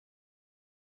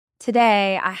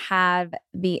Today, I have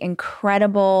the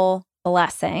incredible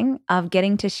blessing of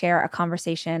getting to share a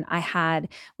conversation I had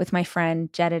with my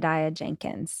friend Jedidiah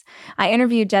Jenkins. I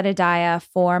interviewed Jedidiah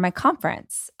for my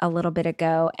conference a little bit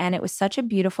ago, and it was such a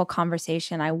beautiful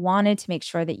conversation. I wanted to make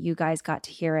sure that you guys got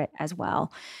to hear it as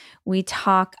well. We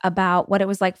talk about what it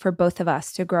was like for both of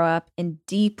us to grow up in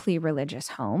deeply religious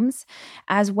homes,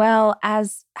 as well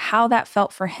as how that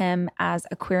felt for him as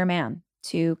a queer man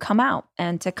to come out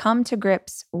and to come to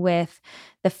grips with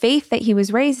the faith that he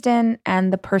was raised in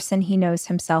and the person he knows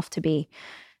himself to be.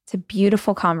 It's a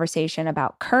beautiful conversation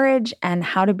about courage and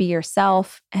how to be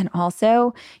yourself. And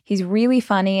also, he's really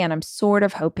funny, and I'm sort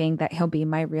of hoping that he'll be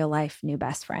my real life new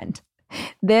best friend.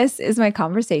 This is my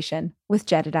conversation with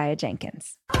Jedidiah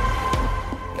Jenkins.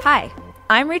 Hi,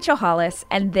 I'm Rachel Hollis,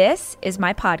 and this is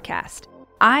my podcast.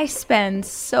 I spend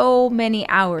so many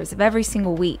hours of every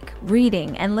single week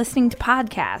reading and listening to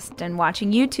podcasts and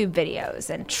watching YouTube videos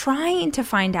and trying to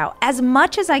find out as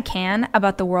much as I can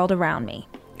about the world around me.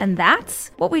 And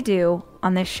that's what we do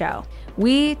on this show.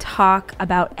 We talk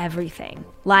about everything,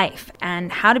 life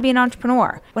and how to be an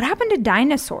entrepreneur. What happened to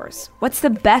dinosaurs? What's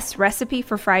the best recipe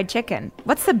for fried chicken?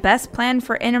 What's the best plan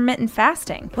for intermittent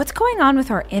fasting? What's going on with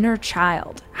our inner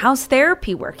child? How's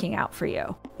therapy working out for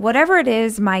you? Whatever it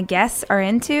is my guests are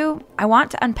into, I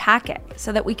want to unpack it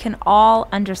so that we can all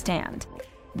understand.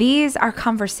 These are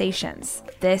conversations.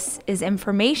 This is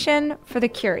information for the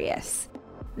curious.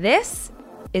 This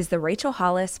is the Rachel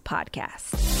Hollis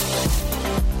Podcast.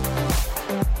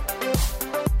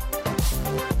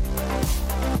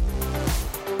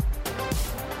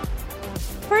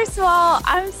 First of all,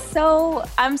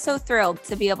 I'm so thrilled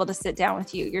to be able to sit down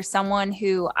with you. You're someone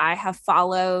who I have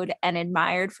followed and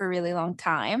admired for a really long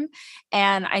time.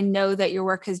 And I know that your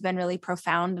work has been really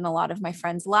profound in a lot of my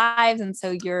friends' lives. And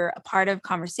so you're a part of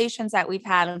conversations that we've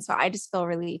had. And so I just feel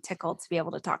really tickled to be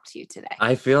able to talk to you today.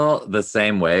 I feel the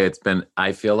same way.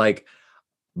 I feel like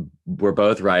we're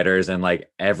both writers, and like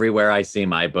everywhere I see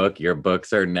my book, your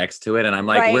books are next to it. And I'm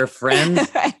like, right. We're friends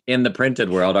in the printed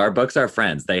world. Our books are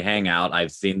friends. They hang out.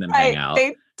 I've seen them hang out.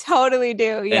 They totally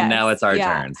do. Yes. And now it's our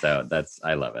turn. So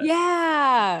I love it.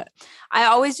 Yeah. I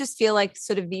always just feel like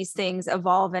sort of these things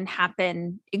evolve and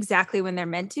happen exactly when they're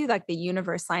meant to, like the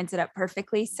universe lines it up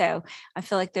perfectly. So I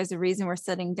feel like there's a reason we're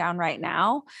sitting down right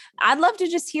now. I'd love to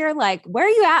just hear, like, where are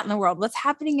you at in the world? What's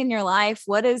happening in your life?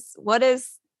 What is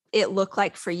it look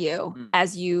like for you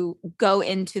as you go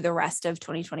into the rest of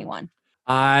 2021?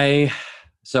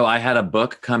 So I had a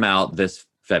book come out this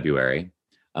February,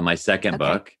 my second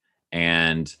book,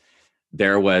 and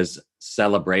there was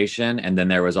celebration, and then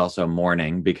there was also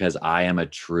mourning, because I am a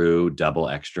true double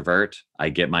extrovert. I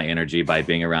get my energy by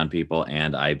being around people,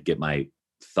 and I get my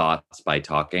thoughts by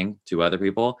talking to other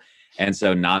people. And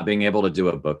so not being able to do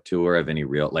a book tour of any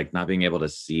real, like not being able to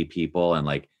see people and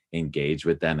like engage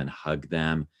with them and hug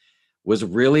them was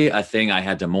really a thing I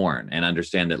had to mourn and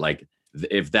understand that, like,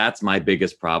 if that's my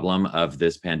biggest problem of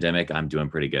this pandemic, I'm doing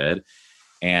pretty good.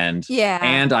 And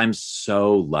I'm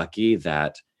so lucky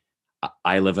that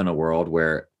I live in a world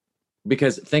where,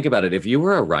 because think about it, if you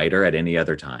were a writer at any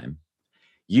other time,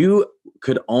 you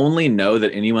could only know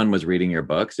that anyone was reading your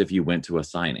books if you went to a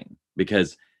signing,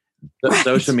 because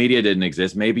social media didn't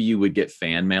exist. Maybe you would get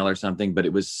fan mail or something, but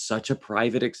it was such a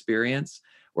private experience.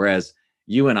 Whereas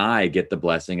you and I get the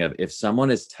blessing of, if someone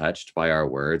is touched by our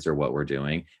words or what we're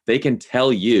doing, they can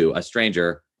tell you, a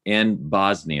stranger in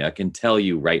Bosnia can tell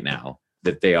you right now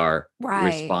that they are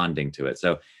responding to it.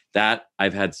 So that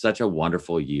I've had such a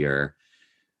wonderful year,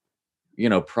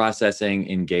 processing,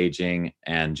 engaging,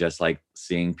 and just like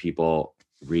seeing people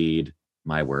read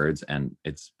my words. And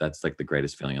that's like the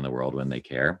greatest feeling in the world when they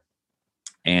care.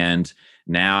 And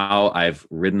now I've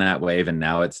ridden that wave, and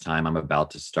now it's time. I'm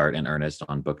about to start in earnest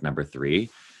on book number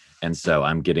 3. And so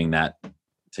I'm getting that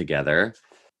together.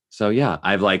 So yeah,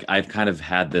 I've kind of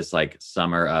had this like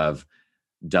summer of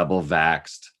double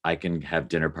vaxxed. I can have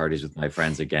dinner parties with my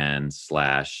friends again,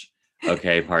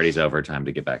 okay, party's over, time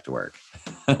to get back to work.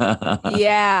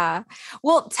 Yeah.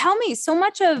 Well, tell me, so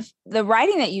much of the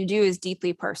writing that you do is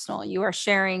deeply personal. You are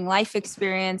sharing life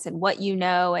experience and what you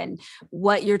know and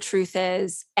what your truth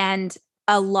is. And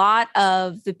a lot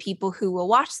of the people who will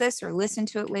watch this or listen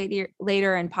to it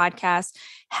later in podcasts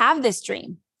have this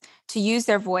dream to use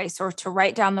their voice, or to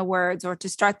write down the words, or to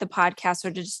start the podcast,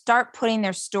 or to start putting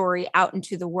their story out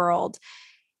into the world.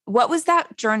 What was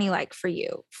that journey like for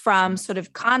you, from sort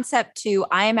of concept to,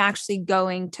 I am actually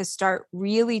going to start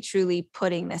really, truly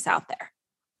putting this out there?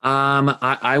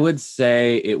 I would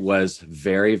say it was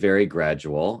very, very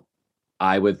gradual.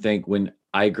 I would think when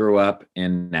I grew up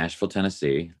in Nashville,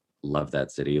 Tennessee, love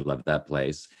that city, love that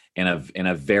place. in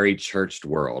a very churched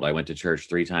world. I went to church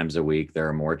 3 times a week. There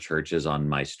are more churches on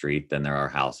my street than there are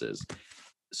houses.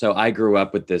 So I grew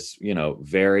up with this,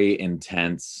 very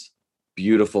intense,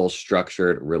 beautiful,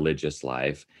 structured religious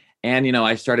life. And,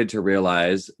 I started to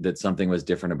realize that something was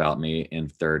different about me in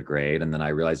 3rd grade. And then I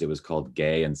realized it was called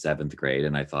gay in 7th grade.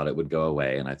 And I thought it would go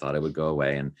away. And I thought it would go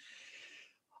away. And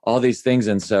all these things.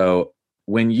 And so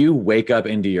when you wake up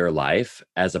into your life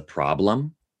as a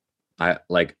problem,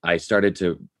 I started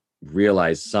to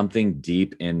realize something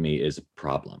deep in me is a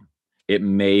problem. It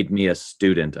made me a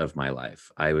student of my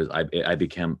life. I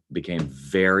became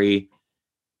very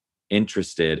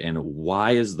interested in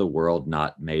why is the world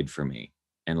not made for me?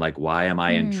 And why am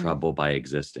I in trouble by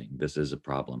existing? This is a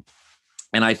problem.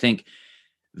 And I think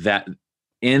that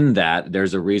in that,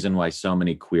 there's a reason why so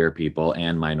many queer people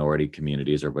and minority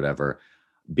communities or whatever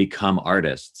become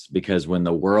artists, because when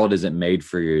the world isn't made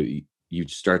for you, you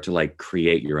start to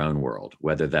create your own world,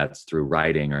 whether that's through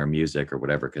writing or music or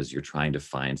whatever, because you're trying to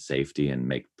find safety and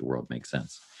make the world make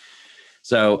sense.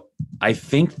 So I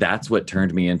think that's what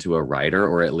turned me into a writer,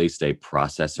 or at least a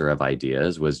processor of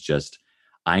ideas, was just,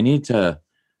 I need to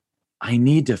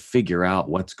figure out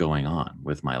what's going on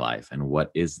with my life and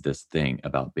what is this thing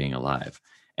about being alive.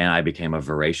 And I became a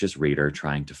voracious reader,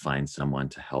 trying to find someone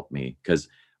to help me, because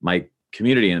my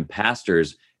community and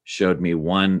pastors showed me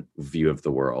one view of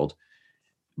the world,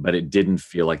 but it didn't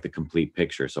feel like the complete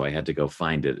picture. So I had to go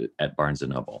find it at Barnes &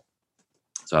 Noble.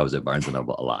 So I was at Barnes &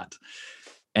 Noble a lot.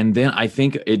 And then I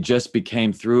think it just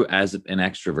became, through, as an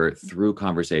extrovert, through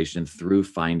conversation, through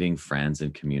finding friends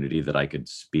and community, that I could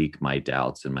speak my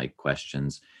doubts and my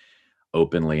questions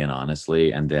openly and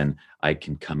honestly. And then I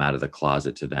can come out of the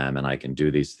closet to them and I can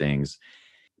do these things.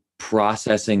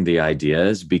 Processing the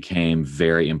ideas became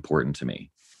very important to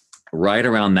me. Right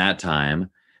around that time,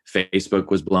 Facebook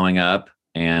was blowing up,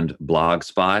 and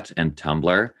Blogspot and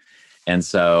Tumblr. And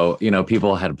so,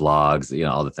 people had blogs,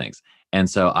 all the things. And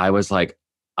so I was like,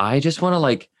 I just want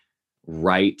to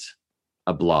write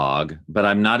a blog, but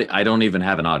I don't even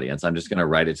have an audience. I'm just going to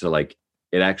write it so it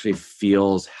actually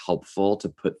feels helpful to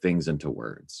put things into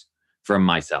words for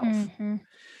myself. Mm-hmm.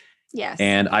 Yes.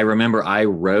 And I remember I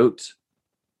wrote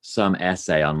some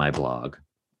essay on my blog,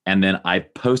 and then I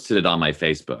posted it on my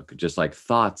Facebook, just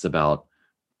thoughts about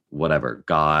whatever,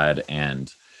 God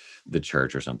and the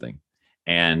church or something.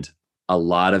 And a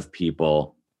lot of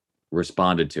people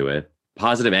responded to it,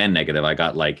 positive and negative. I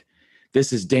got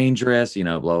this is dangerous,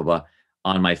 blah, blah, blah,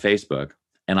 on my Facebook.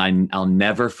 And I'll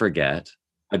never forget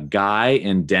a guy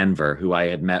in Denver who I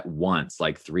had met once,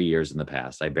 3 years in the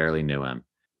past, I barely knew him,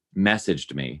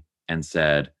 messaged me and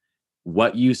said,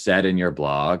 what you said in your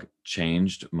blog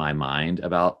changed my mind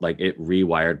about, it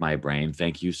rewired my brain.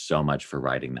 Thank you so much for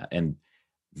writing that. And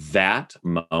that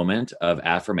moment of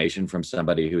affirmation from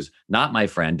somebody who's not my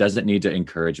friend doesn't need to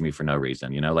encourage me for no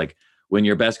reason. When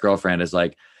your best girlfriend is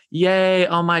like, yay,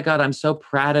 oh my God, I'm so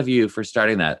proud of you for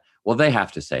starting that. Well, they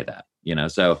have to say that,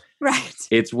 so right.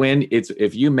 It's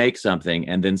if you make something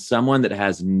and then someone that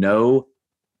has no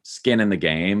skin in the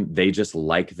game, they just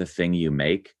like the thing you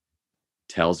make,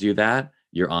 tells you that,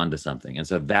 you're onto something. And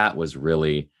so that was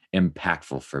really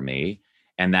impactful for me.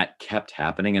 And that kept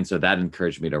happening. And so that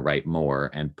encouraged me to write more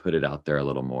and put it out there a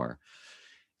little more.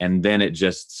 And then it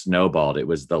just snowballed. It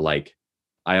was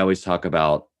I always talk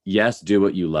about, yes, do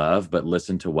what you love, but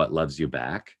listen to what loves you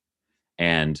back,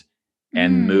 and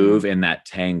move in that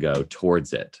tango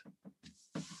towards it.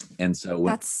 And so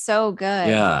that's so good.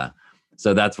 Yeah.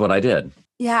 So that's what I did.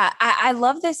 Yeah. I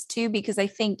love this too, because I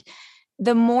think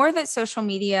the more that social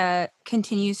media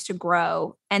continues to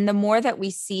grow, and the more that we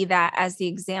see that as the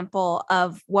example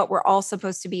of what we're all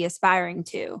supposed to be aspiring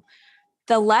to,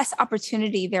 the less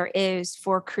opportunity there is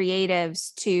for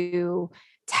creatives to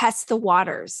test the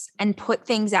waters and put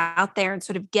things out there and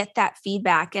sort of get that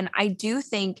feedback. And I do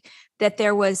think that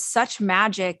there was such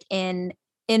magic in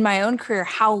my own career,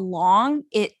 how long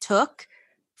it took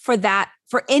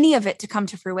for any of it to come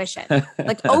to fruition,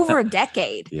 over a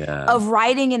decade of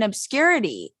writing in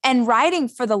obscurity and writing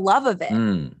for the love of it.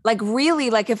 Really,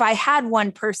 if I had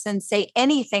one person say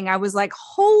anything, I was like,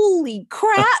 holy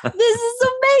crap, this is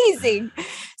amazing.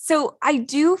 So I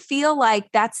do feel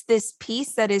like that's this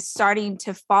piece that is starting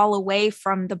to fall away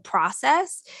from the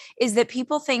process, is that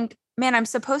people think, man, I'm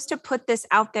supposed to put this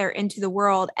out there into the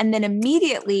world. And then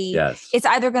immediately it's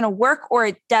either going to work or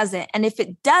it doesn't. And if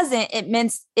it doesn't,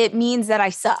 it means that I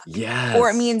suck. Yes. Or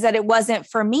it means that it wasn't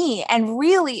for me. And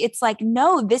really, it's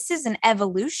no, this is an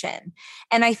evolution.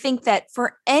 And I think that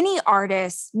for any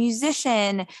artist,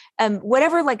 musician,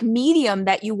 whatever medium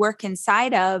that you work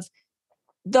inside of,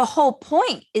 the whole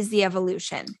point is the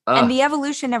evolution, and the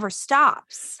evolution never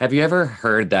stops. Have you ever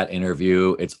heard that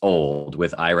interview? It's old,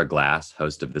 with Ira Glass,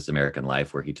 host of This American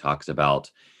Life, where he talks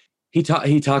about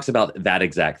that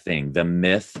exact thing, the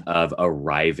myth of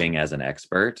arriving as an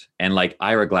expert. And like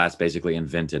Ira Glass basically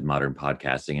invented modern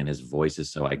podcasting, and his voice is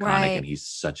so iconic, Right. and he's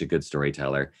such a good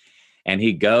storyteller. And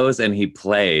he goes and he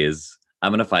plays.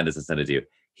 I'm going to find this and send it to you.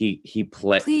 He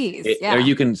plays. Please, yeah. Or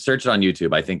you can search it on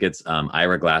YouTube. I think it's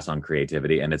Ira Glass on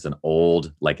creativity, and it's an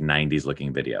old, like 90s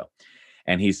looking video.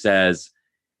 And he says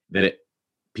that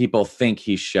people think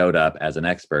he showed up as an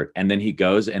expert, and then he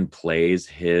goes and plays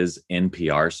his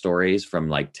NPR stories from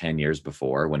like 10 years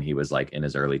before, when he was like in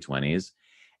his early 20s.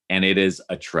 And it is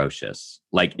atrocious.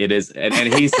 Like it is. And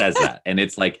he says that. And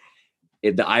it's like,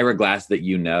 the Ira Glass that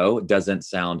you know doesn't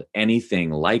sound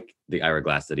anything like the Ira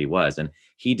Glass that he was. And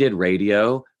he did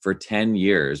radio for 10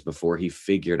 years before he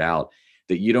figured out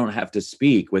that you don't have to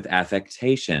speak with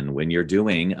affectation when you're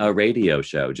doing a radio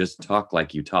show. Just talk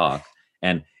like you talk.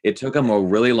 And it took him a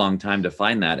really long time to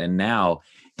find that. And now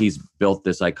he's built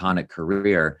this iconic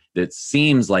career that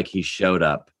seems like he showed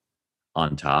up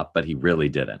on top, but he really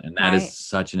didn't. And that is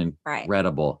such an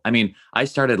incredible, I mean, I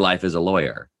started life as a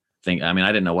lawyer. I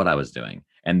didn't know what I was doing.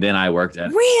 And then I worked at...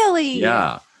 Really?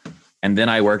 Yeah. And then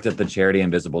I worked at the charity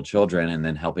Invisible Children, and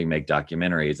then helping make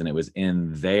documentaries. And it was in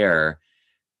there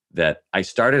that I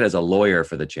started as a lawyer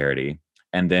for the charity.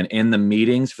 And then in the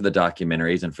meetings for the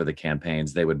documentaries and for the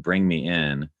campaigns, they would bring me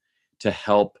in to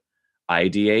help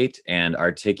ideate and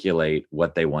articulate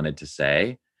what they wanted to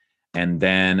say. And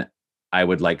then I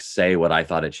would like say what I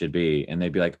thought it should be. And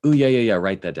they'd be like, "Ooh, yeah.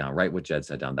 Write that down. Write what Jed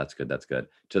said down. That's good. That's good."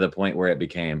 To the point where it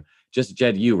became just,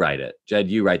 "Jed, you write it. Jed,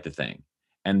 you write the thing."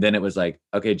 And then it was like,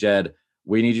 "Okay, Jed,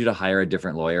 we need you to hire a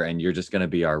different lawyer, and you're just going to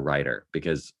be our writer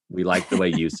because we like the way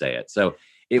you say it." So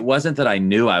it wasn't that I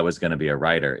knew I was going to be a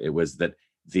writer. It was that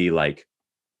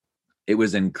it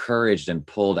was encouraged and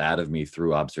pulled out of me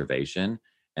through observation.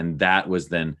 And that was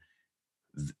then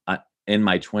in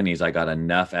my 20s, I got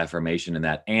enough affirmation in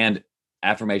that, and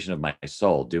affirmation of my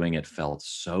soul. Doing it felt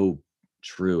so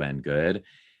true and good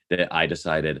that I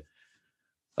decided,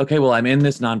 okay, well, I'm in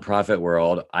this nonprofit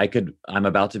world. I'm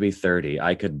about to be 30.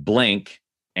 I could blink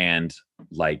and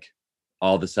like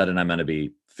all of a sudden I'm going to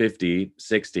be 50,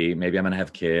 60. Maybe I'm going to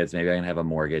have kids. Maybe I can have a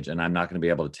mortgage, and I'm not going to be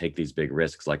able to take these big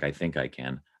risks like I think I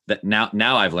can. That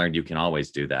now I've learned you can always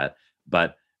do that,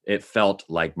 but it felt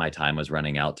like my time was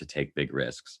running out to take big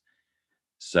risks.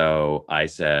 So I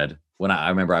said, I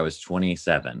remember I was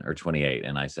 27 or 28,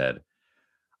 and I said,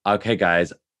 "Okay,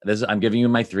 guys, I'm giving you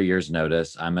my 3 years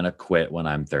notice. I'm going to quit when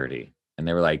I'm 30. And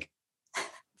they were like,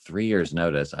 3 years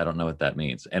notice? I don't know what that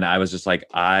means. And I was just like,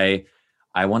 I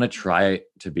want to try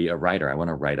to be a writer. I want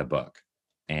to write a book.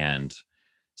 And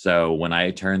so when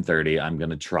I turn 30, I'm going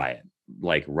to try it.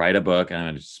 Like write a book, and I'm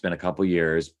going to spend a couple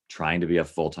years trying to be a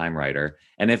full-time writer.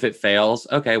 And if it fails,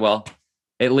 okay, well,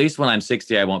 at least when I'm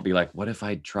 60, I won't be like, what if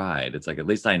I tried? It's like, at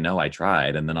least I know I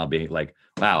tried. And then I'll be like,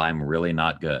 wow, I'm really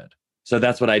not good." So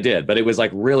that's what I did. But it was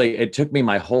like, really, it took me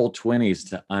my whole 20s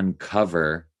to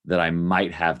uncover that I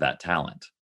might have that talent.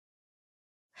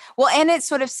 Well, and it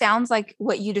sort of sounds like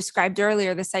what you described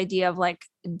earlier, this idea of like,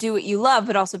 do what you love,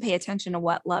 but also pay attention to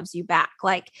what loves you back.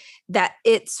 Like that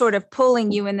it's sort of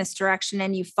pulling you in this direction,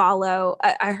 and you follow.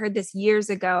 I heard this years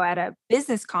ago at a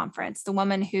business conference. The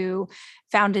woman who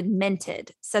founded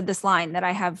Minted said this line that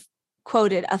I have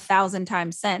quoted 1,000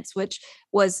 times since, which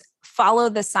was, "Follow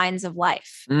the signs of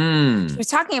life." She was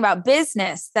talking about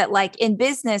business, that like in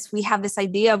business, we have this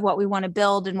idea of what we want to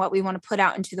build and what we want to put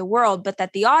out into the world, but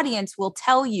that the audience will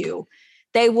tell you,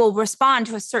 they will respond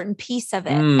to a certain piece of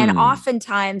it. And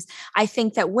oftentimes I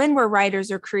think that when we're writers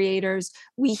or creators,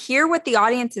 we hear what the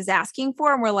audience is asking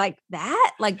for, and we're like,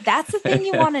 that's the thing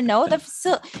you want to know.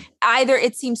 Either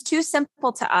it seems too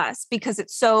simple to us because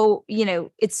it's so,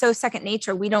 it's so second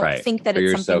nature. We don't think that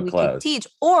it's something we could teach,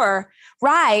 or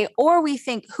we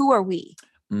think, who are we?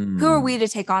 Who are we to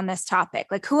take on this topic?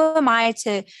 Like, who am I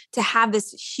to have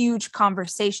this huge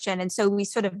conversation? And so we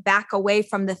sort of back away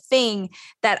from the thing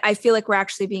that I feel like we're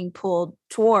actually being pulled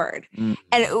toward. And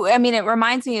I mean, it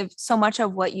reminds me of so much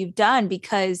of what you've done,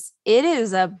 because it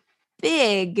is a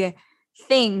big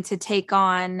thing to take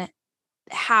on.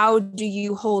 How do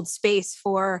you hold space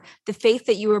for the faith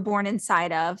that you were born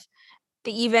inside of,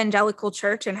 the evangelical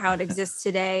church and how it exists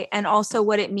today, and also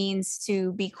what it means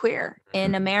to be queer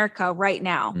in America right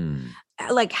now?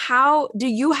 Like, how do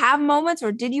you have moments,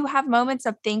 or did you have moments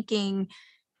of thinking,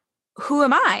 who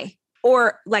am I?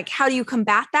 Or like, how do you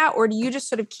combat that? Or do you just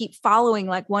sort of keep following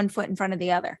like one foot in front of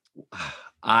the other?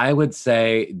 I would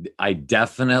say I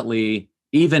definitely,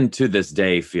 even to this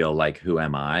day, feel like, who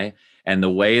am I? And the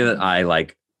way that I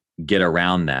like get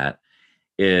around that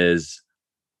is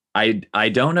I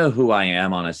don't know who I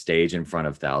am on a stage in front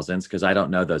of thousands because I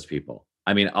don't know those people.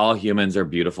 I mean, all humans are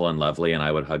beautiful and lovely and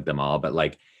I would hug them all, but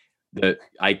like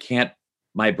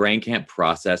my brain can't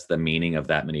process the meaning of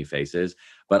that many faces.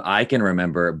 But I can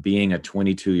remember being a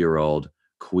 22-year-old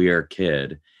queer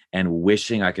kid and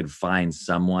wishing I could find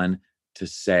someone to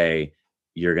say,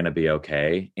 you're going to be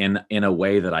okay in a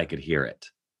way that I could hear it.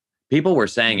 People were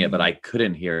saying it, but I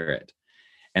couldn't hear it.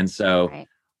 And so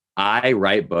I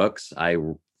write books. I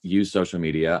use social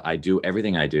media. I do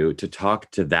everything I do to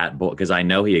talk to that boy because I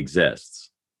know he exists.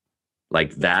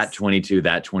 Like that 22,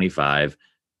 that 25,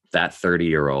 that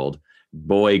 30-year-old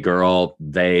boy, girl,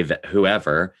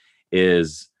 whoever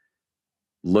is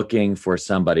looking for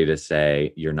somebody to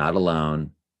say, you're not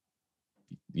alone.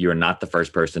 You're not the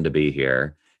first person to be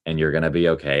here and you're going to be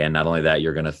okay. And not only that,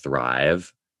 you're going to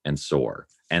thrive and soar.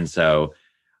 And so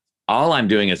all I'm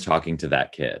doing is talking to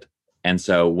that kid. And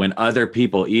so when other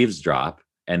people eavesdrop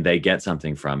and they get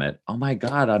something from it, oh my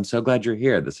God, I'm so glad you're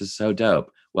here. This is so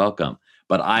dope. Welcome.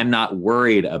 But I'm not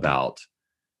worried about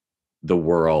the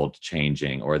world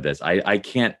changing or this. I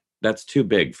can't, that's too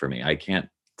big for me. I can't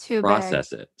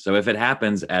process it. So if it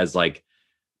happens as like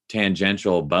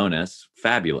tangential bonus,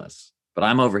 fabulous. But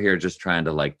I'm over here just trying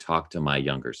to like talk to my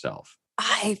younger self.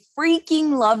 I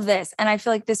freaking love this. And I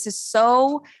feel like this is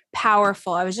so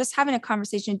powerful. I was just having a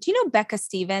conversation. Do you know Becca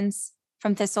Stevens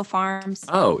from Thistle Farms?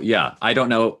 Oh, yeah. I don't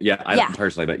know. Yeah, I don't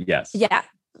personally, but yes. Yeah.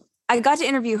 I got to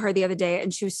interview her the other day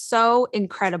and she was so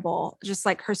incredible. Just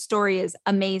like her story is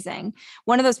amazing.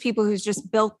 One of those people who's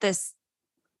just built this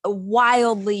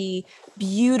wildly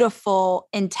beautiful,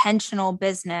 intentional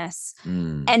business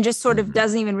and just sort of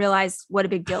doesn't even realize what a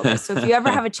big deal it is. So if you ever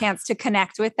have a chance to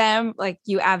connect with them, like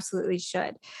you absolutely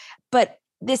should. But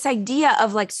this idea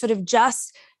of like sort of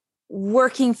just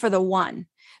working for the one,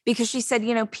 because she said,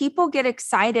 you know, people get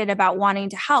excited about wanting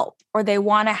to help or they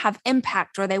want to have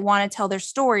impact or they want to tell their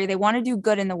story. They want to do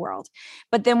good in the world.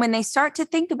 But then when they start to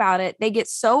think about it, they get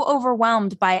so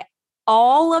overwhelmed by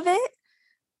all of it.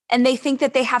 And they think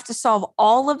that they have to solve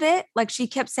all of it. Like she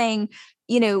kept saying,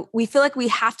 you know, we feel like we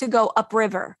have to go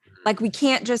upriver. Like we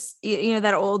can't just, you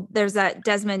know, there's that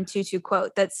Desmond Tutu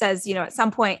quote that says, you know, at some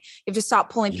point you have to stop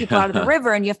pulling people out of the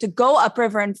river and you have to go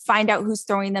upriver and find out who's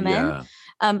throwing them in.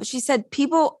 But she said,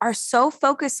 people are so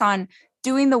focused on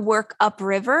doing the work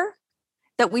upriver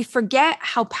that we forget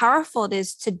how powerful it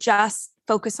is to just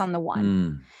focus on the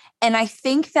one. And I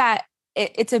think that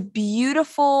it's a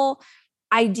beautiful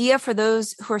idea for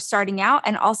those who are starting out.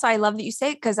 And also I love that you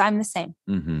say it because I'm the same.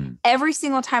 Every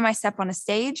single time I step on a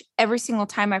stage, every single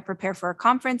time I prepare for a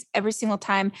conference, every single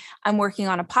time I'm working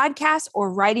on a podcast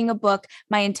or writing a book,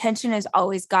 my intention is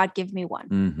always, God, give me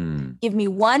one. Give me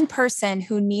one person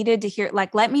who needed to hear,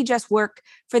 like, let me just work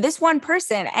for this one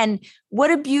person. And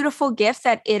what a beautiful gift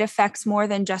that it affects more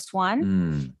than just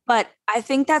one. But I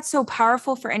think that's so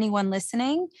powerful for anyone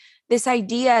listening. This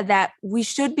idea that we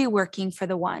should be working for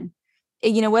the one.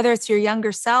 You know, whether it's your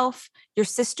younger self, your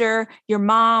sister, your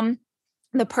mom,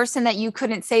 the person that you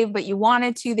couldn't save, but you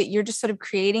wanted to, that you're just sort of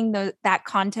creating that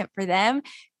content for them.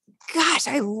 Gosh,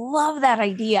 I love that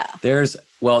idea. There's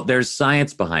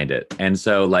science behind it. And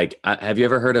so like, have you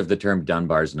ever heard of the term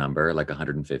Dunbar's number, like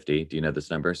 150? Do you know this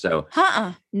number? So,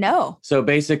 no. So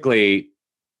basically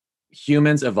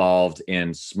humans evolved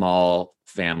in small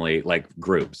family, like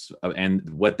groups. And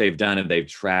what they've done is they've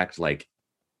tracked like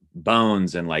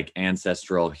bones and like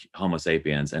ancestral Homo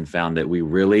sapiens and found that we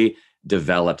really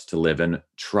developed to live in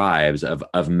tribes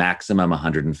of maximum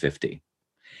 150.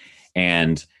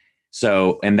 And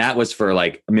that was for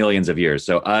like millions of years.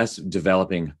 So us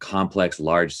developing complex,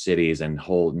 large cities and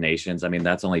whole nations, I mean,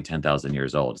 that's only 10,000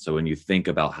 years old. So when you think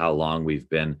about how long we've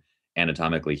been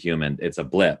anatomically human, it's a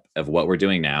blip of what we're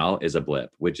doing now is a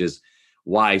blip, which is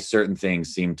why certain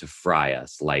things seem to fry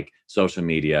us, like social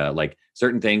media, like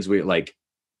certain things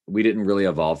we didn't really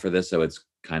evolve for this. So it's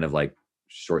kind of like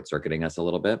short circuiting us a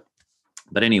little bit.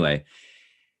 But anyway,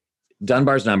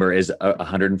 Dunbar's number is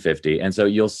 150. And so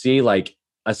you'll see like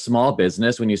a small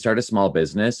business, when you start a small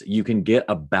business, you can get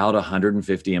about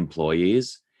 150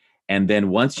 employees. And then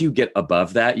once you get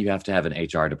above that, you have to have an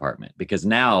HR department because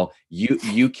now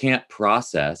you can't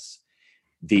process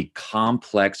the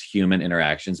complex human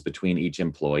interactions between each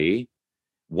employee.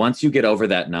 Once you get over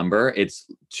that number, it's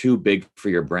too big for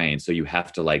your brain. So you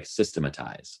have to like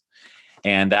systematize.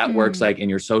 And that works like in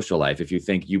your social life. If you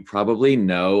think you probably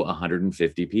know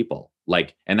 150 people,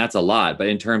 like, and that's a lot, but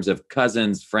in terms of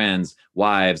cousins, friends,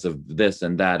 wives of this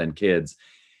and that and kids,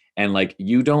 and like,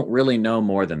 you don't really know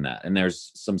more than that. And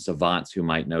there's some savants who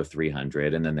might know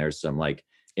 300. And then there's some like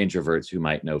introverts who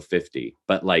might know 50.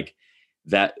 But like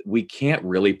that, we can't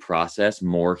really process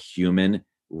more human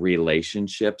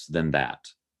relationships than that.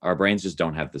 Our brains just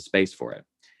don't have the space for it.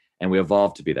 And we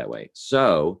evolved to be that way.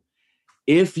 So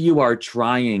if you are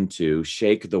trying to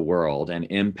shake the world and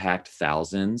impact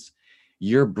thousands,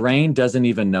 your brain doesn't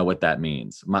even know what that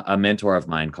means. A mentor of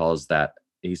mine calls that,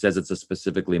 he says it's a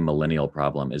specifically millennial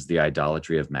problem, is the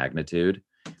idolatry of magnitude.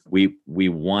 We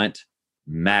want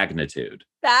magnitude.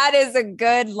 That is a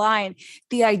good line.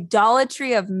 The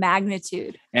idolatry of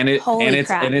magnitude. Holy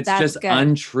crap, and it's just good.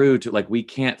 Untrue to, like, we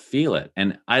can't feel it.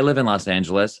 And I live in Los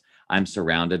Angeles. I'm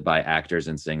surrounded by actors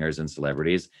and singers and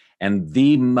celebrities. And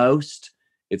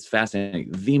it's fascinating,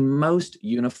 the most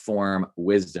uniform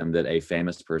wisdom that a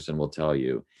famous person will tell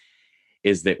you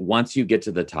is that once you get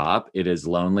to the top, it is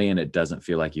lonely and it doesn't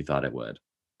feel like you thought it would.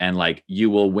 And like, you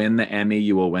will win the Emmy,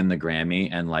 you will win the Grammy,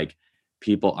 and like,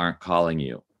 people aren't calling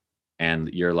you. And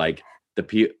you're like,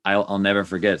 I'll never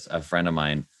forget a friend of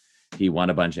mine, he won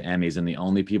a bunch of Emmys, and the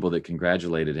only people that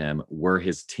congratulated him were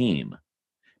his team,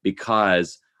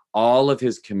 because all of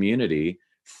his community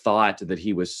thought that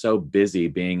he was so busy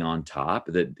being on top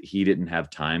that he didn't have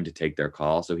time to take their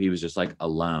call. So he was just like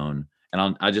alone.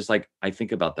 And I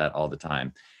think about that all the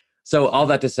time. So all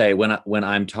that to say, when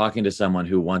I'm talking to someone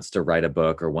who wants to write a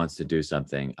book or wants to do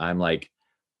something, I'm like,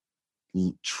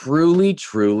 truly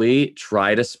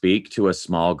try to speak to a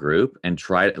small group and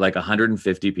try, like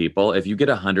 150 people. If you get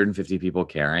 150 people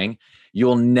caring,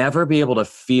 you'll never be able to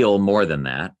feel more than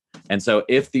that. And so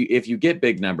if you get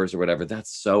big numbers or whatever,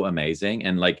 that's so amazing.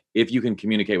 And like, if you can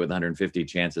communicate with 150,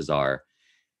 chances are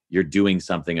you're doing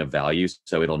something of value.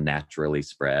 So it'll naturally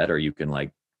spread, or you can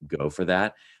like go for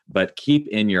that. But keep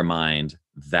in your mind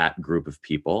that group of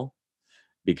people,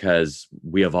 because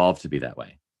we evolved to be that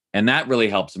way. And that really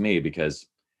helps me, because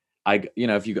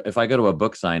if I go to a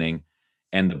book signing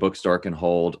and the bookstore can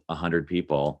hold 100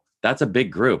 people, that's a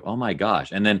big group. Oh my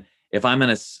gosh. And then if I'm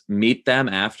going to meet them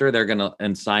after, they're going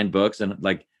to sign books, and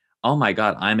like, oh my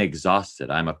God, I'm exhausted.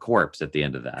 I'm a corpse at the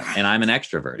end of that. And I'm an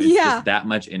extrovert. It's just that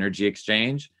much energy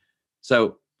exchange.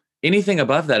 So anything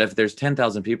above that, if there's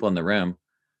 10,000 people in the room,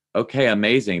 okay,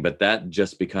 amazing. But that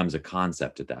just becomes a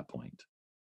concept at that point.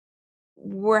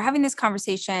 We're having this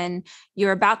conversation.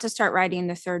 You're about to start writing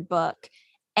the third book.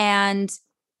 And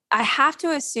I have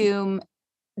to assume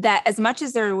that as much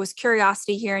as there was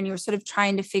curiosity here and you were sort of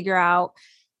trying to figure out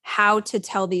how to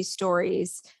tell these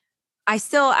stories, I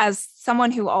still, as someone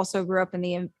who also grew up in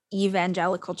the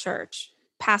evangelical church,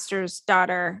 pastor's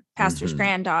daughter, pastor's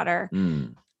granddaughter,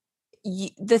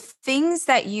 the things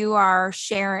that you are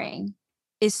sharing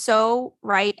is so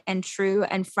right and true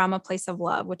and from a place of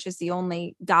love, which is the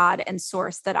only God and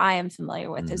source that I am familiar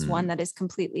with, is one that is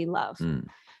completely love,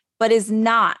 but is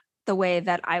not the way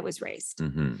that I was raised.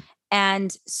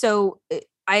 And so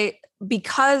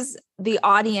because the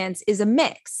audience is a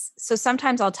mix. So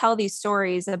sometimes I'll tell these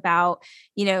stories about,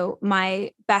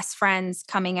 my best friends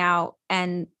coming out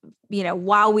and,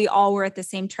 while we all were at the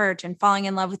same church and falling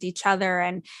in love with each other,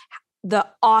 and the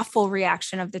awful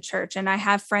reaction of the church. And I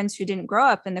have friends who didn't grow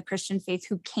up in the Christian faith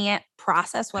who can't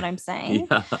process what I'm saying.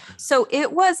 So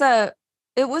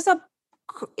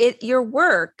your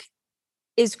work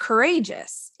is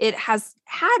courageous. It has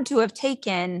had to have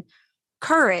taken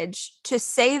courage to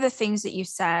say the things that you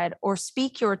said or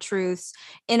speak your truths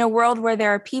in a world where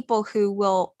there are people who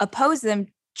will oppose them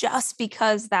just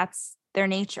because that's their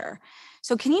nature.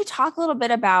 So can you talk a little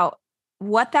bit about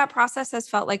what that process has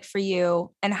felt like for you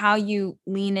and how you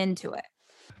lean into it?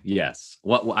 Yes.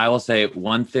 What I will say,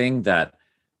 one thing that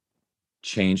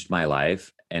changed my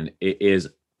life, and it is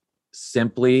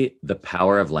simply the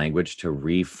power of language to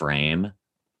reframe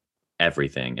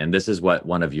everything. And this is what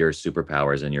one of your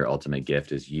superpowers and your ultimate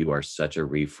gift is. You are such a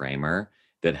reframer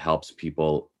that helps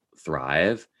people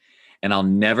thrive. And I'll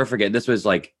never forget, this was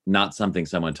like not something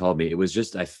someone told me. It was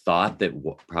just a thought that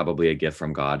probably a gift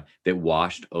from God that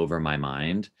washed over my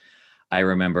mind. I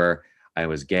remember I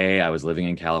was gay. I was living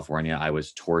in California. I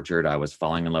was tortured. I was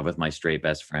falling in love with my straight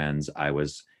best friends. I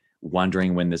was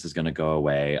wondering when this is going to go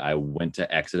away. I went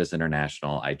to Exodus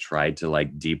International. I tried to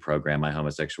like deprogram my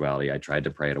homosexuality. I tried to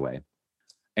pray it away.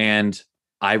 And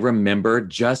I remember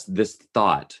just this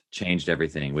thought changed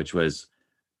everything, which was,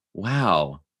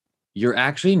 wow, you're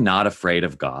actually not afraid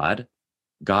of God.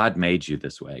 God made you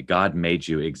this way. God made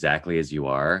you exactly as you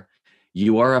are.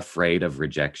 You are afraid of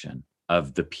rejection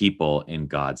of the people in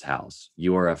God's house.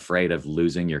 You are afraid of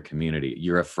losing your community.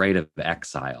 You're afraid of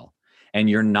exile, and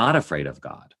you're not afraid of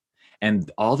God.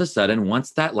 And all of a sudden,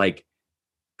 once that like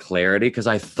clarity, because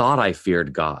I thought I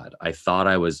feared God, I thought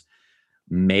I was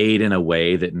made in a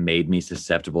way that made me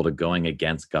susceptible to going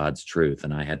against God's truth.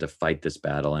 And I had to fight this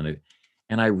battle. And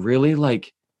I really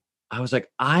I was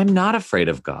like, I'm not afraid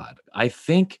of God. I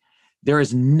think there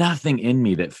is nothing in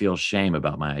me that feels shame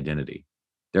about my identity.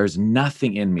 There's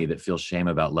nothing in me that feels shame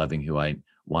about loving who I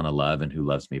want to love and who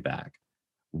loves me back.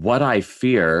 What I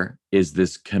fear is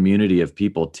this community of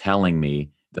people telling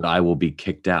me that I will be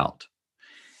kicked out.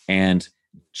 And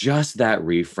just that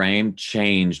reframe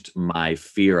changed my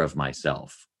fear of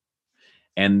myself.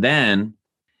 And then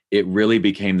it really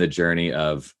became the journey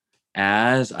of,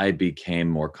 as I became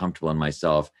more comfortable in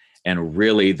myself, and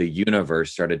really the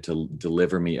universe started to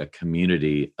deliver me a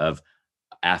community of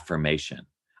affirmation.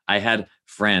 I had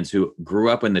friends who grew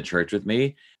up in the church with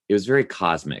me. It was very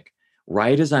cosmic.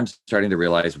 Right as I'm starting to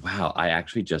realize, wow, I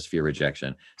actually just fear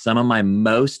rejection. Some of my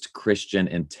most Christian,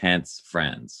 intense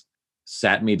friends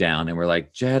sat me down and were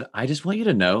like, Jed, I just want you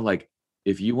to know,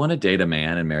 if you want to date a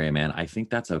man and marry a man, I think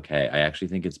that's okay. I actually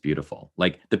think it's beautiful.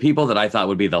 Like the people that I thought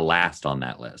would be the last on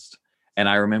that list. And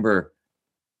I remember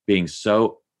being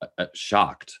so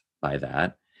shocked by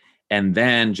that. And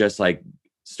then just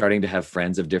starting to have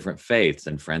friends of different faiths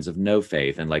and friends of no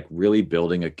faith, and really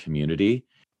building a community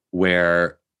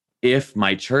where if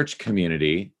my church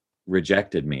community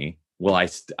rejected me, well,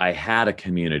 I had a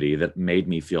community that made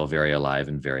me feel very alive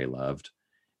and very loved,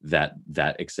 that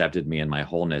accepted me in my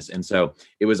wholeness. And so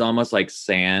it was almost like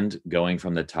sand going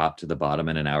from the top to the bottom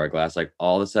in an hourglass. Like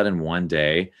all of a sudden one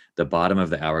day, the bottom of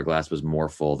the hourglass was more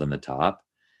full than the top.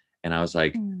 And I was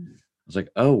like,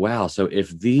 oh, wow. So if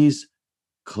these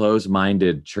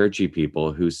close-minded churchy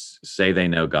people who say they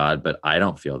know God, but I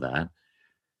don't feel that,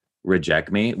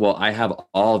 reject me, well, I have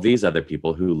all these other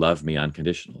people who love me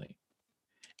unconditionally.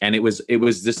 And it was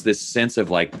just this sense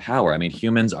of power. I mean,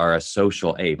 humans are a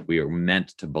social ape. We are meant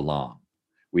to belong.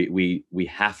 We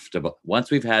have to, once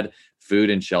we've had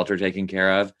food and shelter taken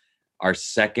care of, our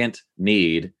second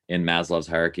need in Maslow's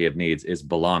hierarchy of needs is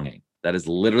belonging. That is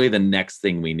literally the next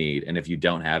thing we need. And if you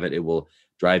don't have it, it will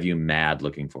drive you mad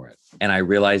looking for it. And I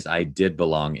realized I did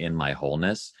belong in my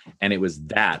wholeness. And it was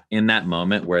that in that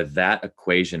moment where that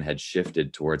equation had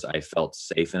shifted towards, I felt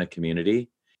safe in a community,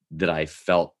 that I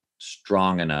felt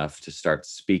strong enough to start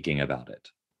speaking about it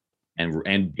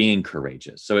and being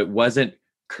courageous. So it wasn't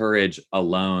courage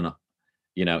alone,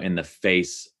 in the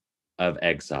face of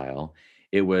exile.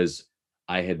 It was,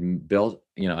 I had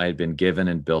been given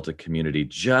and built a community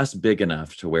just big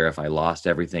enough to where if I lost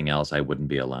everything else, I wouldn't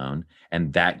be alone.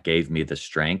 And that gave me the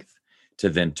strength to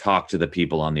then talk to the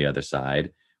people on the other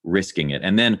side, risking it.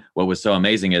 And then what was so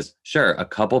amazing is, sure, a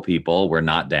couple people were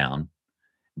not down,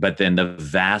 but then the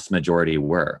vast majority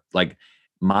were.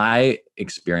 My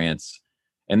experience,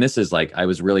 and this is I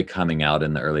was really coming out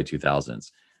in the early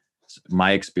 2000s.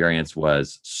 My experience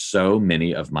was so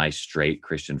many of my straight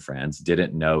Christian friends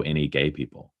didn't know any gay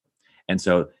people. And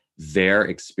so their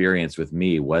experience with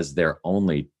me was their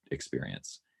only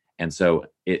experience. And so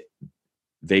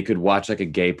they could watch a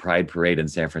gay pride parade in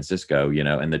San Francisco,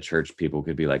 and the church people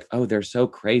could be like, oh, they're so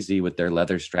crazy with their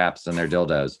leather straps and their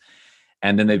dildos.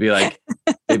 And then they'd be like,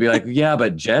 yeah,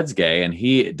 but Jed's gay and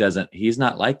he's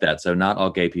not like that. So not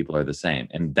all gay people are the same.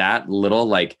 And that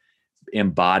little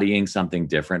embodying something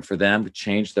different for them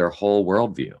changed their whole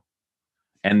worldview.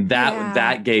 And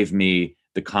that gave me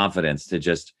the confidence to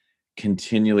just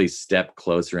continually step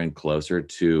closer and closer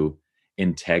to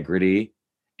integrity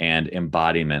and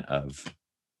embodiment of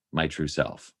my true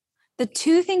self. The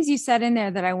two things you said in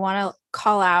there that I want to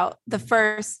call out, the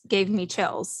first gave me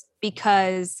chills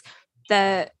because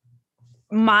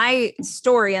my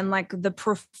story and the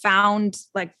profound,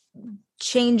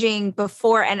 changing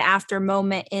before and after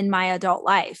moment in my adult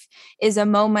life is a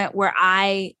moment where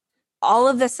I, all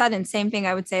of a sudden, same thing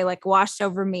I would say, washed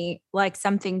over me like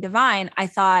something divine. I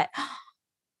thought,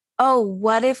 oh,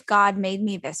 what if God made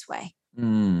me this way?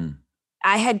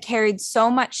 I had carried so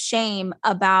much shame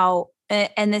about,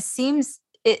 and this seems,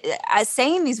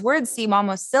 saying these words seem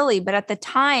almost silly, but at the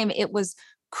time it was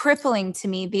crippling to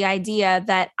me, the idea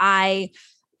that I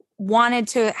wanted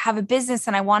to have a business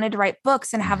and I wanted to write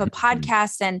books and have a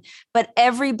podcast, but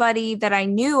everybody that I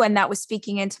knew and that was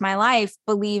speaking into my life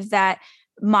believed that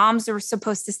moms were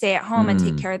supposed to stay at home and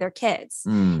take care of their kids.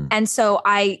 And so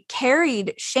I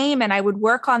carried shame and I would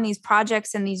work on these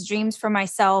projects and these dreams for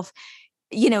myself,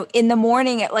 in the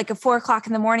morning at 4:00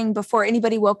 in the morning before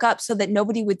anybody woke up so that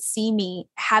nobody would see me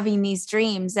having these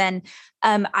dreams. And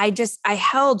I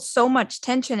held so much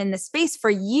tension in the space for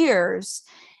years.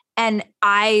 And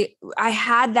I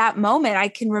had that moment. I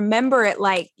can remember it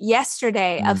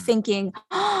yesterday of thinking,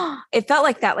 oh, it felt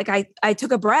like that. I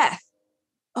took a breath.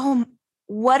 Oh,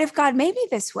 what if God made me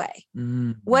this way?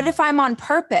 What if I'm on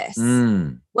purpose?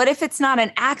 What if it's not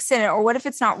an accident, or what if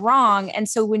it's not wrong? And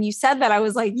so when you said that, I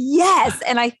was like, yes.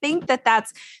 And I think that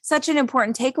that's such an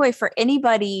important takeaway for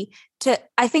anybody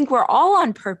I think we're all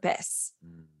on purpose.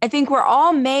 I think we're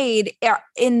all made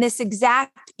in this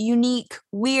exact, unique,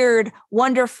 weird,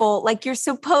 wonderful, like you're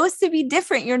supposed to be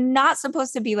different. You're not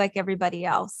supposed to be like everybody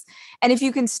else. And if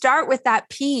you can start with that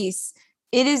piece,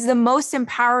 it is the most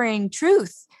empowering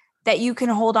truth that you can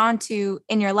hold on to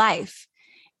in your life.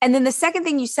 And then the second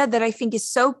thing you said that I think is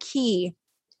so key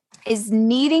is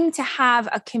needing to have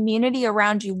a community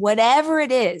around you, whatever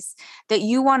it is that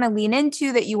you want to lean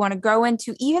into, that you want to grow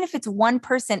into, even if it's one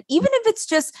person, even if it's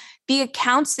just the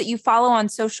accounts that you follow on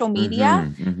social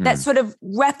media that sort of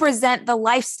represent the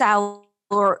lifestyle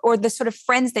or the sort of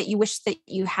friends that you wish that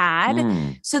you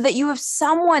had, so that you have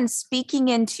someone speaking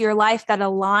into your life that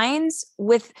aligns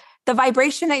with the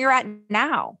vibration that you're at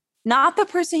now. Not the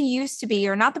person you used to be,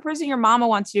 or not the person your mama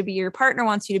wants you to be, your partner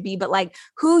wants you to be, but like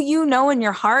who you know in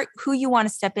your heart, who you want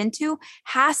to step into,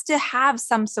 has to have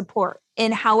some support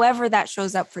in however that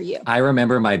shows up for you. I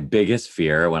remember my biggest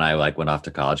fear when I went off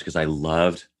to college, because I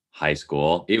loved high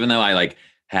school, even though I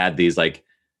had these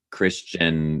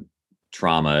Christian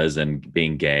traumas and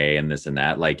being gay and this and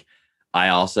that. Like, I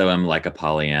also am like a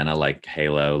Pollyanna, like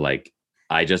Halo, like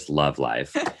I just love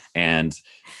life. And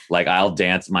I'll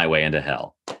dance my way into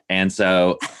hell. And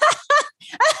so,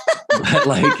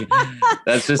 but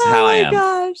that's just how I am.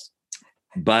 Gosh.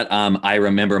 But I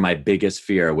remember my biggest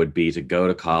fear would be to go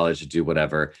to college, to do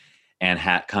whatever, and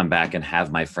come back and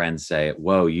have my friends say,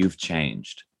 whoa, you've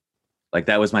changed. Like,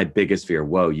 that was my biggest fear.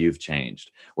 Whoa, you've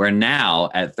changed. Where now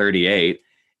at 38,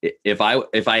 if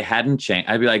I hadn't changed,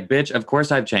 I'd be like, bitch, of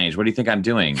course I've changed. What do you think I'm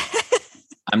doing?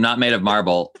 I'm not made of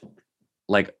marble.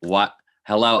 Like, what?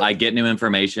 Hello, I get new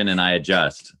information and I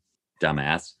adjust,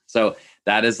 dumbass. So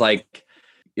that is like,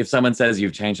 if someone says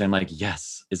you've changed, I'm like,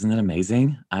 yes, isn't that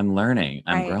amazing? I'm learning,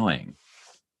 I'm growing.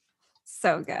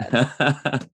 So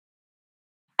good.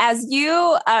 As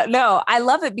you no, I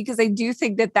love it, because I do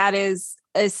think that is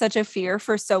such a fear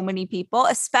for so many people,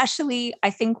 especially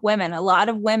I think women. A lot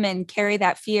of women carry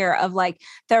that fear of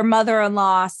their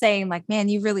mother-in-law saying man,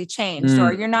 you really changed,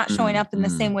 or you're not showing up in the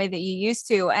same way that you used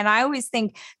to. And I always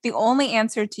think the only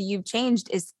answer to you've changed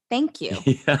is thank you.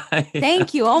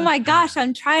 Thank you. Oh my gosh,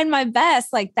 I'm trying my best.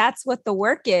 That's what the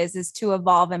work is to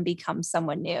evolve and become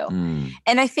someone new.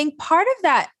 And I think part of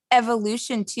that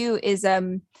evolution too is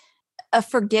a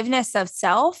forgiveness of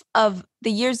self of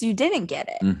the years you didn't get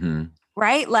it.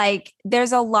 Right?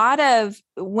 There's a lot of,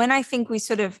 when I think we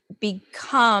sort of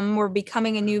we're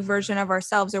becoming a new version of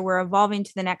ourselves, or we're evolving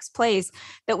to the next place,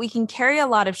 that we can carry a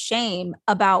lot of shame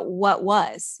about what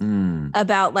was,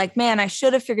 about man, I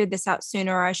should have figured this out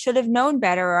sooner, or I should have known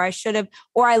better,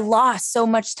 or I lost so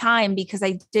much time because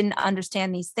I didn't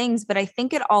understand these things. But I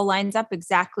think it all lines up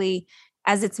exactly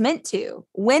as it's meant to,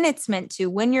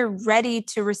 when you're ready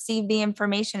to receive the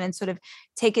information and sort of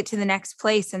take it to the next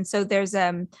place. And so there's,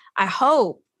 I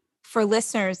hope for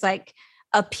listeners,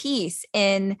 a piece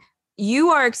in, you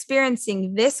are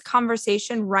experiencing this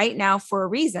conversation right now for a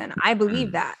reason. I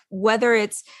believe that, whether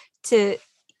it's to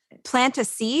plant a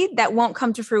seed that won't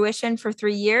come to fruition for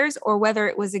 3 years, or whether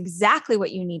it was exactly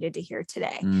what you needed to hear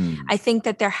today. I think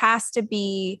that there has to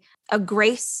be a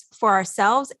grace for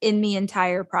ourselves in the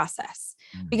entire process.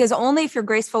 Because only if you're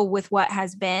graceful with what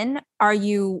has been, are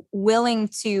you willing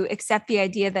to accept the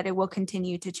idea that it will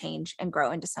continue to change and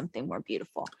grow into something more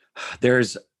beautiful.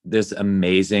 There's this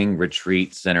amazing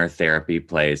retreat center therapy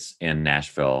place in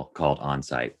Nashville called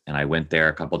Onsite. And I went there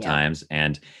a couple times.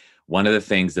 And one of the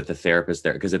things that the therapist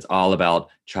there, because it's all about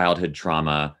childhood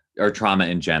trauma, or trauma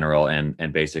in general, and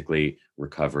basically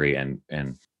recovery. And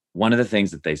one of the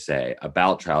things that they say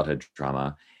about childhood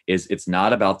trauma is it's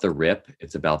not about the rip,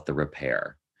 it's about the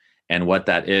repair. And what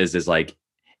that is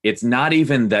it's not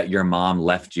even that your mom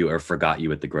left you or forgot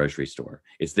you at the grocery store.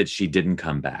 It's that she didn't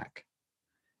come back.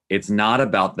 It's not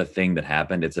about the thing that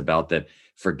happened. It's about that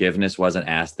forgiveness wasn't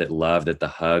asked, that love, that the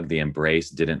hug, the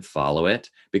embrace didn't follow it,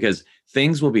 because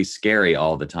things will be scary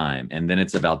all the time. And then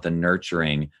it's about the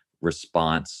nurturing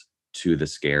response to the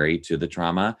scary, to the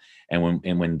trauma. And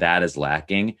when that is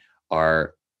lacking,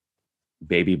 our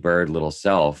baby bird little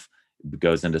self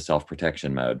goes into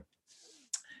self-protection mode.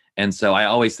 And so I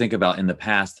always think about, in the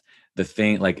past, the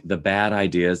thing, the bad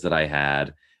ideas that I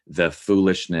had, the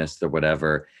foolishness, the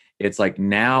whatever, it's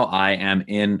now I am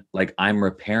I'm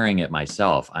repairing it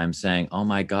myself. I'm saying, oh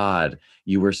my God,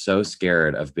 you were so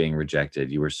scared of being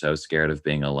rejected. You were so scared of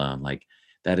being alone.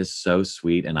 That is so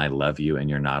sweet. And I love you, and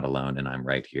you're not alone, and I'm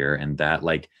right here. And that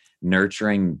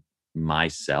nurturing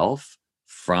myself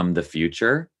from the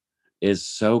future is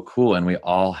so cool. And we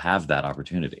all have that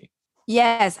opportunity.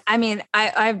 Yes. I mean,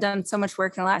 I've done so much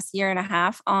work in the last year and a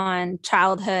half on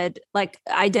childhood, like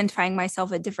identifying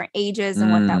myself at different ages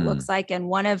and what that looks like. And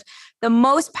one of the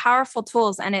most powerful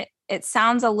tools, and it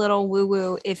sounds a little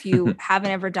woo-woo if you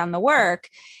haven't ever done the work,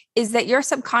 is that your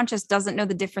subconscious doesn't know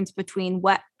the difference between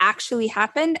what actually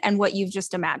happened and what you've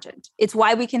just imagined. It's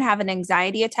why we can have an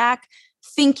anxiety attack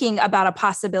thinking about a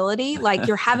possibility, like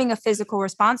you're having a physical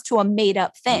response to a made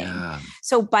up thing. Yeah.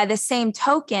 So by the same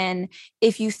token,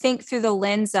 if you think through the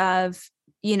lens of,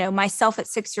 myself at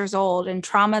 6 years old and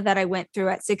trauma that I went through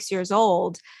at 6 years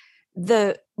old,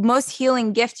 the most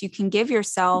healing gift you can give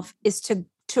yourself is to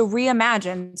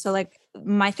reimagine. So like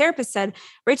my therapist said,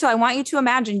 Rachel, I want you to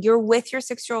imagine you're with your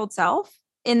 6-year-old self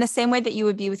in the same way that you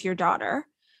would be with your daughter.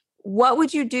 What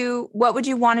would you do? What would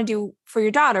you want to do for your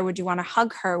daughter? Would you want to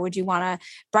hug her? Would you want to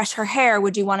brush her hair?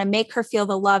 Would you want to make her feel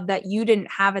the love that you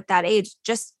didn't have at that age?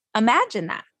 Just imagine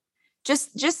that.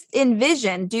 Just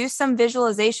envision, do some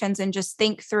visualizations and just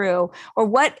think through, or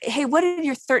what did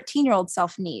your 13-year-old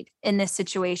self need in this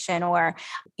situation? Or,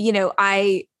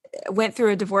 I went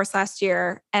through a divorce last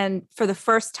year, and for the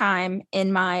first time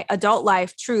in my adult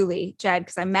life, truly, Jed,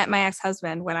 because I met my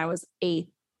ex-husband when I was a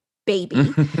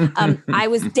baby. I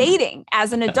was dating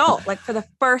as an adult, like for the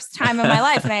first time in my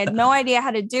life. And I had no idea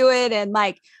how to do it. And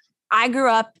like, I grew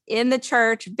up in the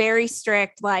church, very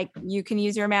strict, like you can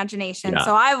use your imagination. Yeah.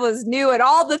 So I was new at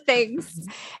all the things.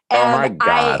 And oh my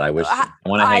God. I want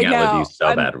to hang out with you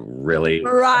so bad. Really?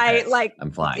 Right. Okay. Like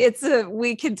I'm flying.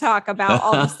 We can talk about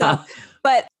all the stuff,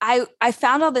 but I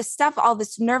found all this stuff, all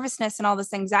this nervousness and all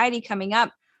this anxiety coming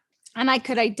up. And I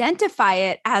could identify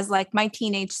it as like my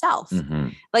teenage self,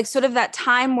 like sort of that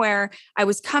time where I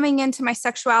was coming into my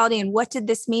sexuality and what did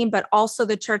this mean? But also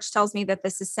the church tells me that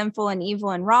this is sinful and evil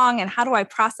and wrong. And how do I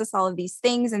process all of these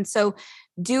things? And so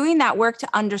doing that work to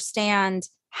understand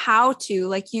how to,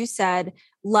 like you said,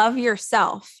 love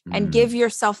yourself and give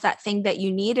yourself that thing that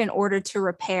you need in order to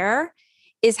repair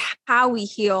is how we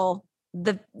heal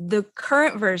the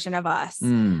current version of us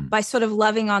by sort of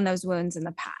loving on those wounds in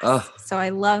the past. So I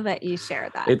love that you share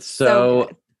that. It's so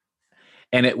good.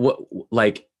 And it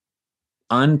like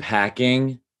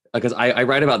unpacking, because I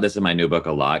write about this in my new book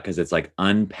a lot, because it's like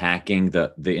unpacking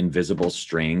the invisible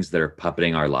strings that are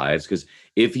puppeting our lives. Because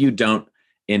if you don't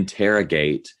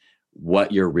interrogate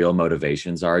what your real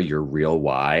motivations are, your real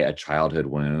why, a childhood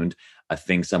wound, a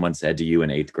thing someone said to you in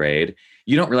 8th grade,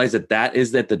 you don't realize that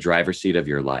is at the driver's seat of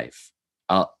your life.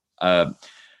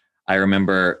 I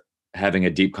remember having a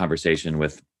deep conversation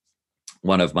with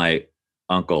one of my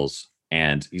uncles,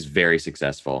 and he's very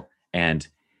successful, and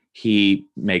he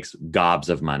makes gobs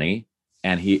of money.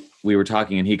 And we were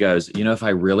talking, and he goes, if I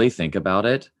really think about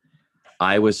it,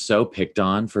 I was so picked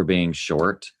on for being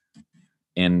short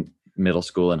in middle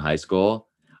school and high school.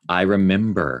 I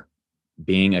remember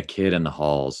being a kid in the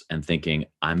halls and thinking,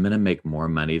 I'm going to make more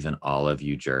money than all of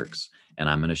you jerks, and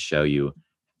I'm going to show you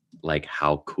like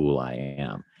how cool I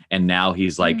am. And now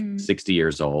he's like 60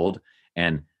 years old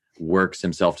and works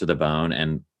himself to the bone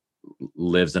and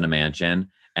lives in a mansion.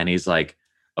 And he's like,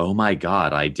 oh my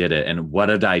God, I did it. And what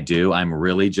did I do? I'm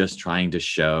really just trying to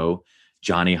show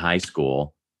Johnny High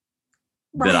School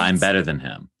that I'm better than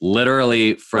him.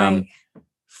 Literally from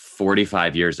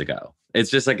 45 years ago.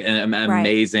 It's just like an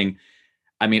amazing.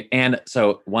 I mean, and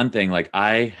so one thing, like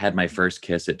I had my first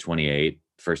kiss at 28.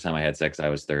 First time I had sex, I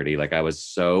was 30. Like I was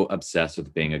so obsessed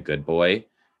with being a good boy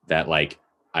that like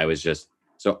I was just,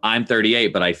 so I'm 38,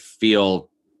 but I feel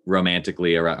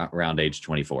romantically around age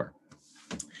 24.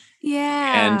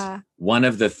 Yeah. And one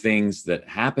of the things that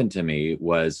happened to me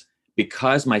was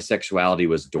because my sexuality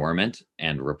was dormant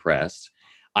and repressed,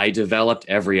 I developed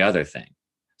every other thing.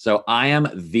 So I am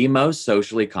the most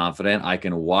socially confident. I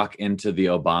can walk into the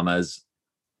Obama's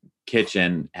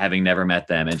kitchen, having never met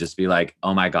them, and just be like,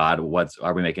 oh my God,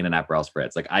 are we making an Aperol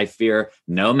spritz? Like I fear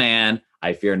no man.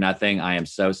 I fear nothing. I am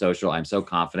so social. I'm so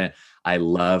confident. I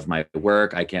love my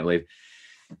work. I can't believe.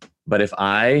 But if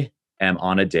I am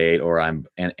on a date or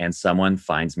and someone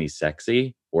finds me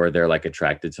sexy or they're like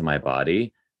attracted to my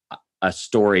body, a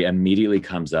story immediately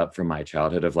comes up from my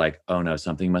childhood of like, oh no,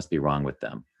 something must be wrong with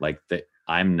them. Like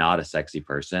I'm not a sexy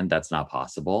person. That's not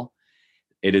possible.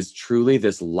 It is truly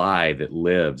this lie that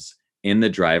lives in the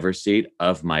driver's seat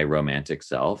of my romantic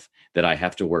self that I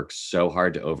have to work so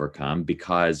hard to overcome,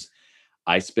 because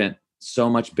I spent so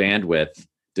much bandwidth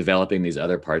developing these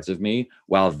other parts of me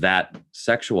while that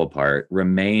sexual part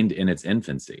remained in its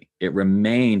infancy. It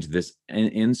remained this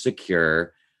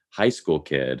insecure high school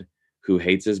kid who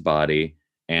hates his body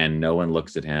and no one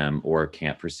looks at him or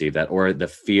can't perceive that, or the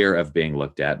fear of being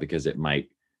looked at because it might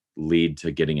lead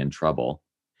to getting in trouble.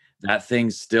 That thing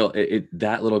still,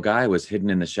 that little guy was hidden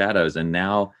in the shadows, and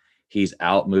now he's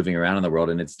out moving around in the world.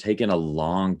 And it's taken a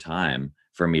long time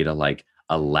for me to like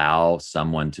allow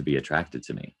someone to be attracted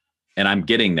to me. And I'm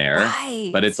getting there, Right.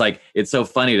 but it's like, it's so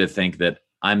funny to think that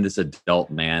I'm this adult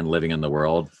man living in the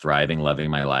world, thriving, loving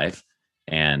my life.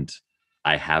 And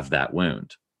I have that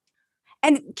wound.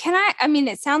 And I mean,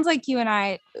 it sounds like you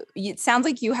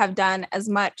have done as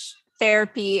much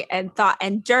therapy and thought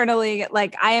and journaling.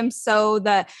 Like I am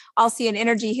I'll see an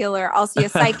energy healer, I'll see a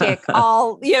psychic,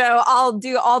 I'll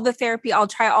do all the therapy, I'll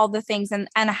try all the things and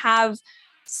have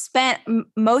spent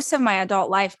most of my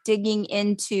adult life digging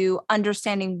into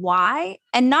understanding why,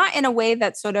 and not in a way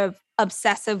that's sort of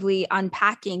obsessively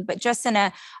unpacking, but just in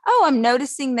I'm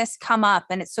noticing this come up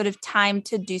and it's sort of time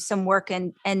to do some work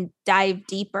and dive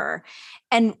deeper.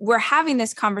 And we're having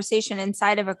this conversation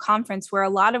inside of a conference where a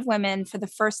lot of women for the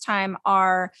first time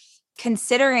are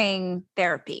considering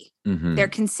therapy. Mm-hmm. They're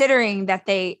considering that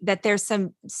there's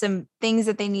some things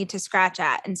that they need to scratch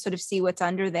at and sort of see what's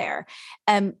under there.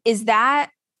 Is that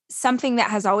something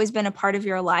that has always been a part of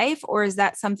your life, or is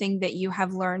that something that you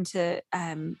have learned to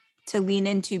lean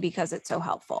into because it's so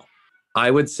helpful?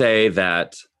 I would say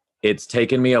that it's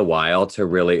taken me a while to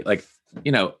really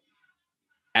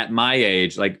at my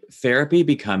age, like therapy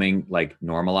becoming like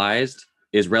normalized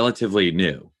is relatively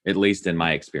new, at least in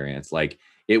my experience. Like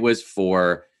it was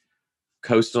for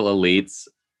coastal elites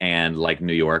and like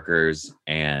New Yorkers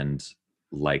and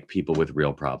like people with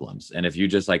real problems. And if you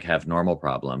just like have normal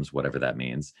problems, whatever that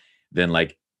means, then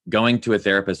like going to a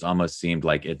therapist almost seemed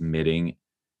like admitting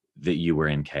that you were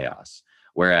in chaos.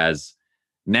 Whereas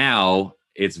now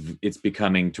it's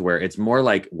becoming to where it's more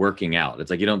like working out. It's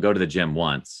like you don't go to the gym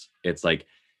once. It's like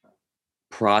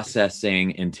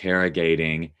processing,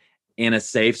 interrogating in a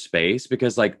safe space,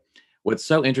 because like what's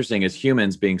so interesting is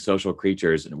humans being social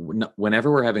creatures,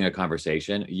 whenever we're having a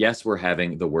conversation, yes, we're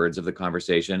having the words of the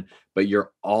conversation, but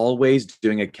you're always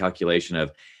doing a calculation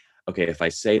of, okay, if I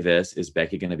say this, is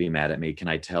Becky going to be mad at me? Can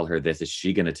I tell her this? Is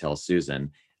she going to tell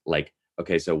Susan? Like,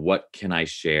 okay, so what can I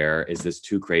share? Is this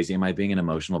too crazy? Am I being an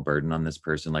emotional burden on this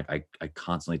person? Like I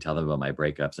constantly tell them about my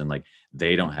breakups and like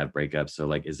they don't have breakups. So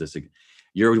like, is this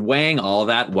you're weighing all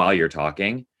that while you're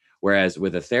talking. Whereas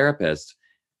with a therapist,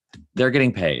 they're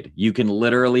getting paid. You can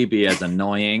literally be as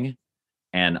annoying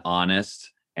and honest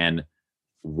and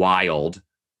wild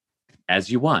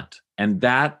as you want. And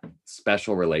that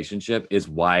special relationship is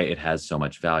why it has so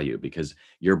much value, because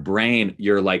your brain,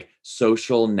 your like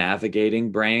social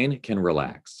navigating brain can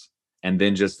relax, and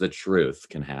then just the truth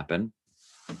can happen.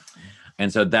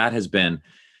 And so that has been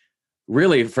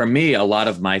really, for me, a lot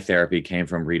of my therapy came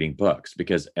from reading books,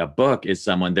 because a book is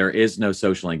there is no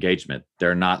social engagement.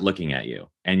 They're not looking at you.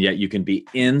 And yet you can be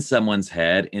in someone's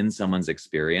head, in someone's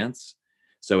experience.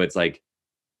 So it's like,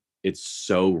 it's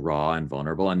so raw and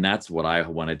vulnerable. And that's what I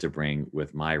wanted to bring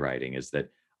with my writing, is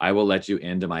that I will let you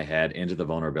into my head, into the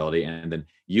vulnerability, and then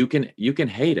you can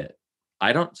hate it.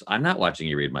 I'm not watching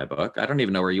you read my book. I don't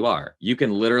even know where you are. You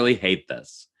can literally hate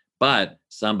this, but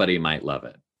somebody might love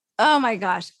it. Oh my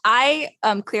gosh.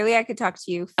 Clearly I could talk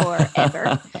to you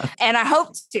forever and I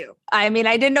hoped to. I mean,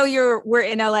 I didn't know we're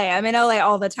in LA. I'm in LA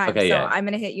all the time. Okay, so yeah. I'm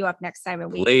going to hit you up next time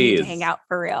and we Please. need to hang out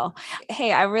for real.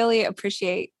 Hey, I really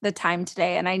appreciate the time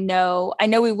today. And I know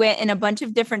we went in a bunch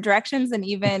of different directions and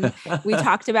even we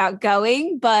talked about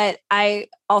going, but I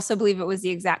also believe it was the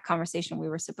exact conversation we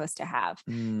were supposed to have.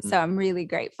 So I'm really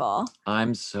grateful.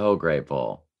 I'm so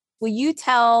grateful. Will you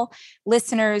tell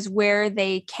listeners where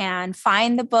they can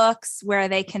find the books, where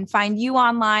they can find you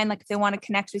online? Like if they want to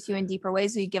connect with you in deeper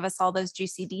ways, will you give us all those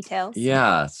juicy details?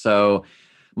 Yeah. So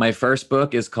my first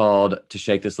book is called To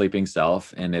Shake the Sleeping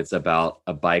Self, and it's about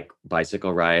a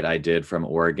bicycle ride I did from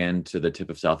Oregon to the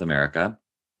tip of South America.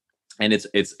 And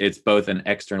it's both an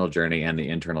external journey and the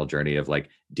internal journey of like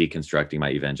deconstructing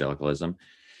my evangelicalism.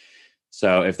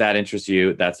 So if that interests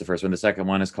you, that's the first one. The second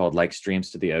one is called Like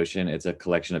Streams to the Ocean. It's a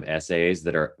collection of essays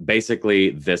that are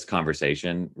basically this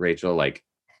conversation, Rachel. Like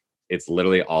it's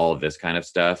literally all of this kind of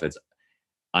stuff. It's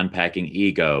unpacking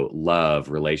ego, love,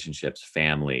 relationships,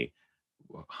 family,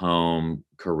 home,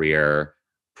 career,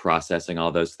 processing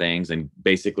all those things, and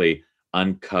basically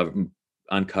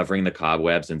uncovering the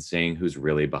cobwebs and seeing who's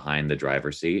really behind the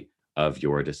driver's seat of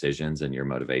your decisions and your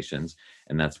motivations.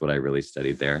 And that's what I really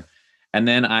studied there. And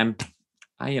then I'm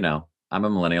a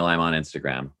millennial. I'm on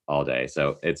Instagram all day.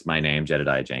 So it's my name,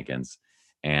 Jedidiah Jenkins.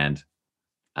 And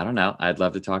I don't know. I'd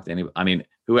love to talk to anybody. I mean,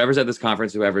 whoever's at this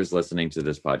conference, whoever's listening to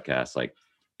this podcast, like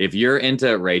if you're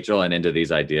into Rachel and into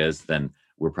these ideas, then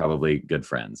we're probably good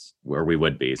friends, where we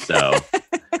would be. So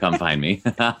come find me.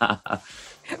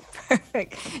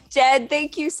 Perfect. Jed,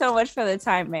 thank you so much for the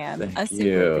time, man. I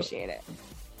super appreciate it.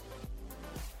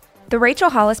 The Rachel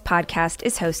Hollis podcast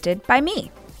is hosted by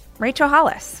me, Rachel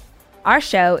Hollis. Our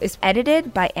show is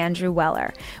edited by Andrew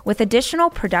Weller, with additional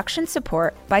production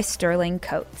support by Sterling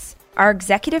Coates. Our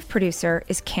executive producer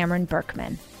is Cameron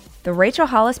Berkman. The Rachel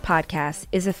Hollis podcast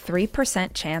is a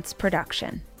 3% Chance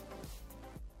production.